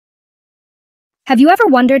Have you ever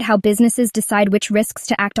wondered how businesses decide which risks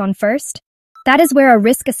to act on first? That is where a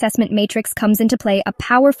risk assessment matrix comes into play, a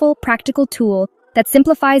powerful, practical tool that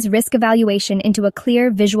simplifies risk evaluation into a clear,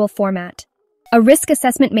 visual format. A risk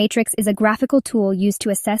assessment matrix is a graphical tool used to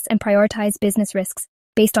assess and prioritize business risks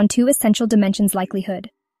based on two essential dimensions: likelihood,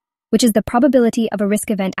 which is the probability of a risk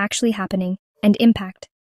event actually happening, and impact,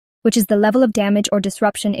 which is the level of damage or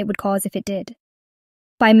disruption it would cause if it did.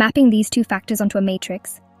 By mapping these two factors onto a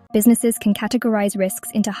matrix, businesses can categorize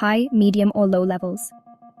risks into high, medium, or low levels.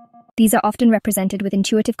 These are often represented with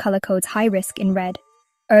intuitive color codes: high risk in red,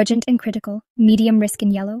 urgent and critical, medium risk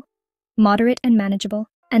in yellow, moderate and manageable,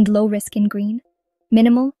 and low risk in green,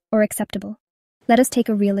 minimal or acceptable. Let us take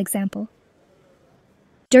a real example.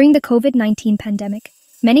 During the COVID-19 pandemic,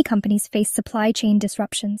 many companies faced supply chain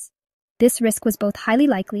disruptions. This risk was both highly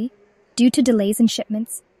likely, due to delays in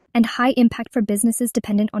shipments, and high impact for businesses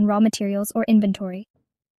dependent on raw materials or inventory.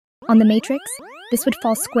 On the matrix, this would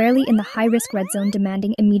fall squarely in the high-risk red zone,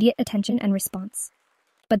 demanding immediate attention and response.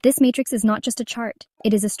 But this matrix is not just a chart,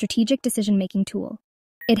 it is a strategic decision-making tool.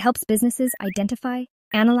 It helps businesses identify,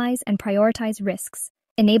 analyze, and prioritize risks,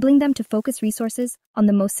 enabling them to focus resources on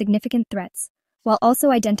the most significant threats, while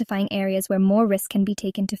also identifying areas where more risk can be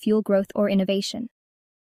taken to fuel growth or innovation.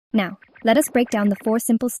 Now, let us break down the 4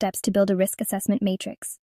 simple steps to build a risk assessment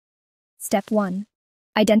matrix. Step 1.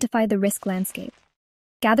 Identify the risk landscape.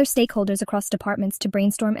 Gather stakeholders across departments to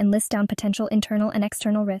brainstorm and list down potential internal and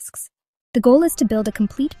external risks. The goal is to build a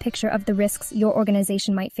complete picture of the risks your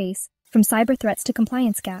organization might face, from cyber threats to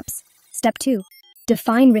compliance gaps. Step 2.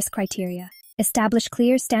 Define risk criteria. Establish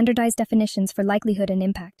clear, standardized definitions for likelihood and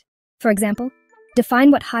impact. For example,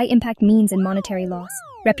 define what high impact means in monetary loss,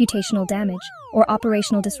 reputational damage, or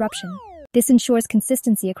operational disruption. This ensures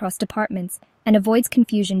consistency across departments and avoids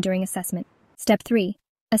confusion during assessment. Step 3.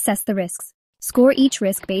 Assess the risks. Score each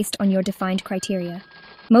risk based on your defined criteria.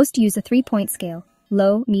 Most use a 3-point scale: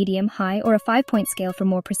 low, medium, high, or a 5-point scale for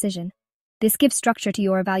more precision. This gives structure to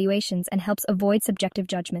your evaluations and helps avoid subjective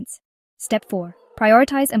judgments. Step 4.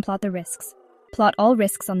 Prioritize and plot the risks. Plot all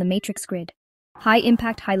risks on the matrix grid. High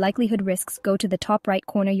impact, high likelihood risks go to the top right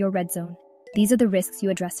corner, your red zone. These are the risks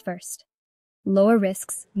you address first. Lower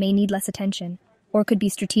risks may need less attention or could be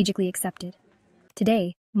strategically accepted.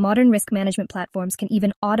 Today, modern risk management platforms can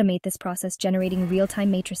even automate this process, generating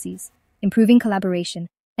real-time matrices, improving collaboration,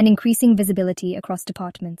 and increasing visibility across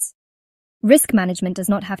departments. Risk management does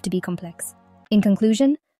not have to be complex. In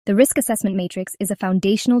conclusion, the risk assessment matrix is a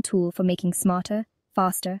foundational tool for making smarter,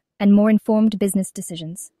 faster, and more informed business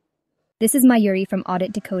decisions. This is Mayuri from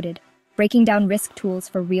Audit Decoded, breaking down risk tools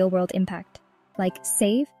for real-world impact. Like,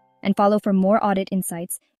 save, and follow for more audit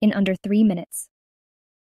insights in under 3 minutes.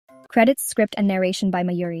 Credits, script, and narration by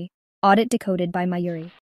Mayuri. Audit Decoded by Mayuri.